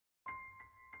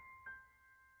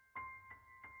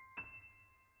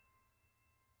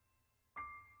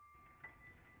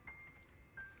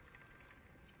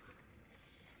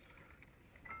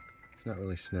It's not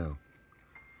really snow.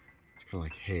 It's kind of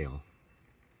like hail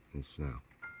and snow.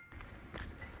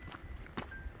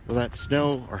 Well, that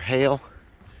snow or hail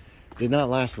did not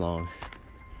last long.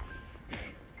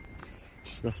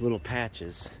 Just left little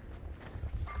patches.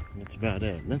 And that's about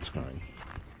it. And that's fine.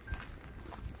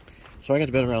 So I got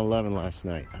to bed around 11 last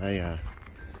night. I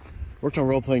worked on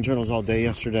role-playing journals all day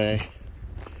yesterday.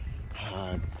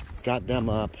 Got them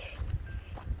up.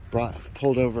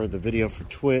 Pulled over the video for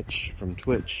Twitch, from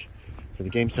Twitch, for the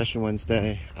game session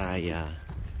Wednesday.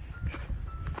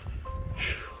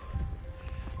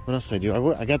 What else did I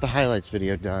do? I got the highlights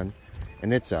video done,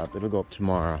 and it's up. It'll go up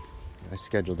tomorrow. I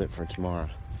scheduled it for tomorrow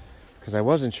because I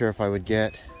wasn't sure if I would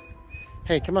get.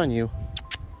 Hey, come on, you.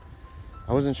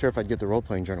 I wasn't sure if I'd get the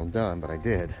role-playing journal done, but I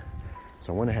did.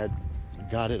 So I went ahead,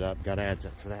 got it up, got ads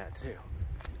up for that too.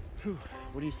 Whew.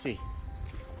 What do you see?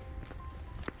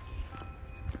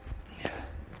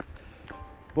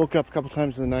 Woke up a couple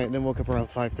times in the night and then woke up around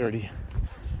 5:30.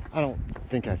 I don't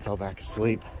think I fell back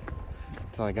asleep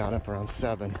until I got up around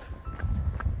 7.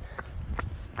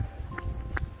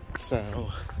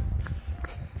 So,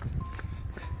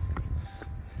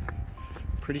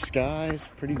 pretty skies,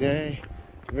 pretty day,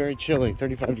 very chilly,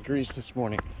 35 degrees this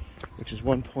morning, which is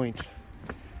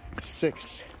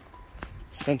 1.6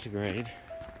 centigrade.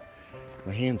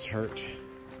 My hands hurt.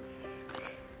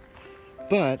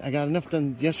 But I got enough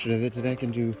done yesterday that today I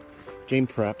can do game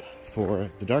prep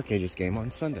for the Dark Ages game on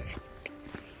Sunday.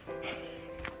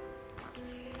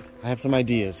 I have some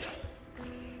ideas,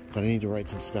 but I need to write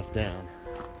some stuff down.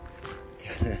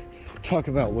 Talk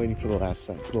about waiting for the last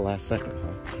second,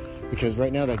 huh? Because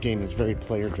right now that game is very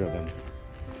player driven,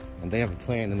 and they have a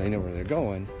plan and they know where they're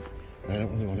going, and I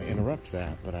don't really want to interrupt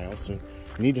that, but I also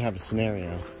need to have a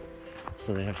scenario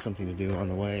so they have something to do on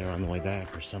the way or on the way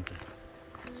back or something.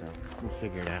 So we'll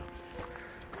figure it out.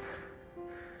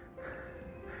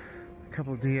 A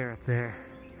couple deer up there.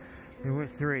 There were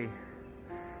 3.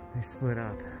 They split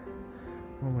up.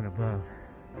 One went above.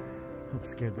 Hope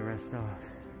scared the rest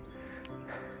off.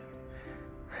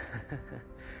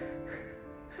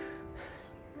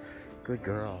 Good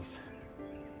girls.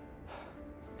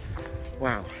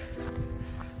 Wow.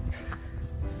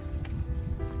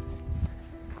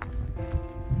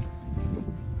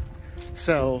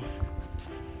 So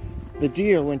the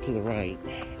deer went to the right,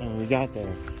 and when we got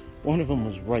there, one of them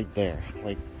was right there,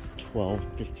 like 12,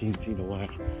 15 feet away.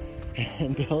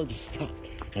 And Bella just stopped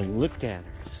and looked at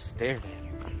her, just stared at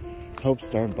her. Hope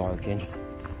started barking.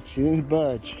 She didn't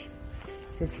budge.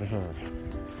 Good for her.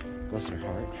 Bless her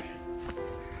heart.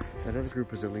 That other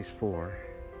group was at least 4.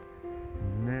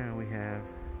 Now we have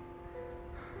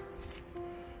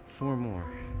 4 more.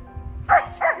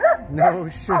 No,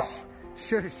 shush,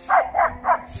 shush.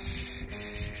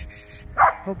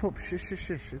 Hope, shush, shush,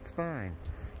 shush, it's fine.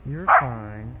 You're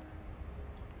fine.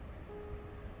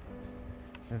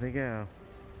 There they go.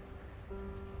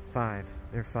 5.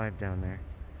 There are 5 down there.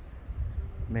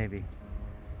 Maybe.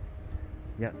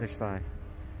 Yeah, there's 5.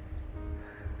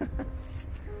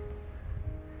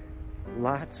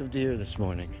 Lots of deer this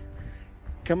morning.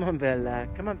 Come on, Bella.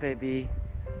 Come on, baby.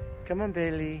 Come on,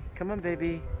 Bailey. Come on,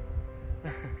 baby.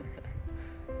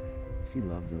 She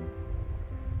loves them.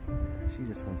 She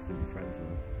just wants to be friends with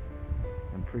him.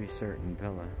 I'm pretty certain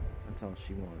Bella, that's all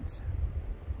she wants.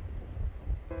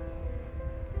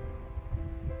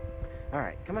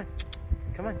 Alright, come on.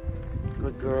 Come on.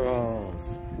 Good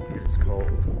girls. It's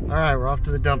cold. Alright, we're off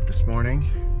to the dump this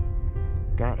morning.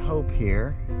 Got Hope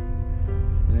here.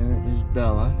 There is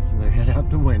Bella, so they head out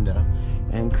the window.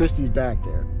 And Christie's back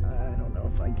there. I don't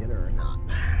know if I get her or not.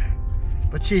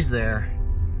 But she's there.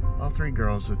 All 3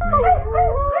 girls with me.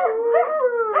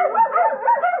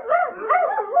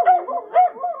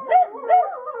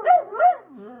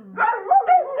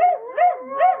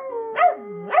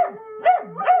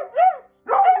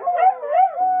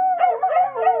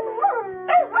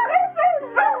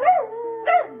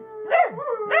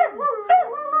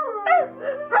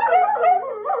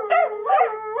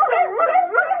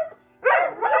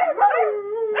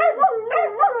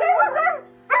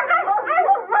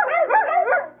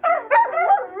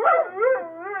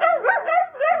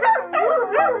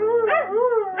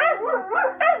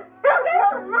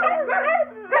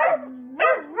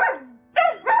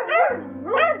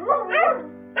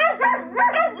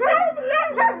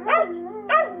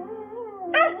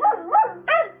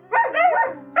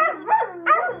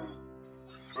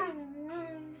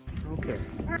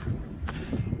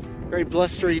 Very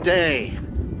blustery day,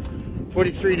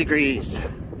 43 degrees,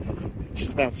 which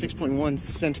is about 6.1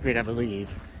 centigrade, I believe,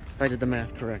 if I did the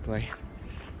math correctly.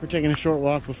 We're taking a short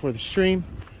walk before the stream.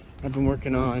 I've been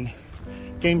working on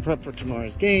game prep for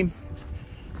tomorrow's game.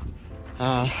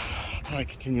 Probably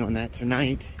continue on that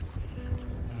tonight.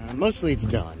 Mostly it's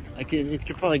done. It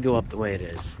could probably go up the way it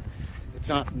is. It's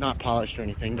not polished or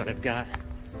anything, but I've got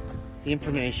the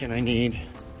information I need.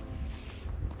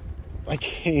 I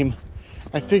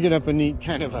figured up a neat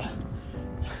kind of a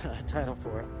title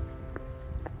for it.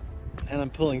 And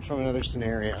I'm pulling from another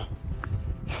scenario.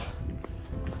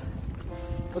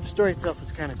 But the story itself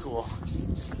is kind of cool.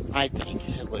 I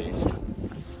think, at least.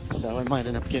 So it might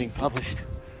end up getting published.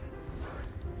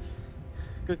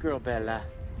 Good girl, Bella.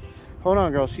 Hold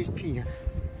on, girl. She's peeing.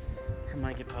 It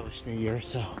might get published in a year or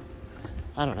so.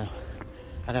 I don't know.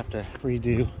 I'd have to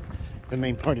redo the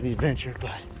main part of the adventure,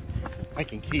 but I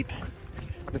can keep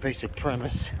the basic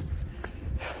premise.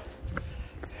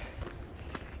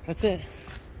 That's it.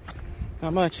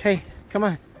 Not much. Hey, come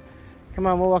on. Come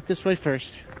on, we'll walk this way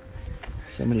first.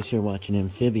 Somebody's here watching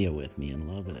Amphibia with me and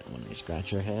loving it when I scratch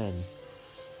her head.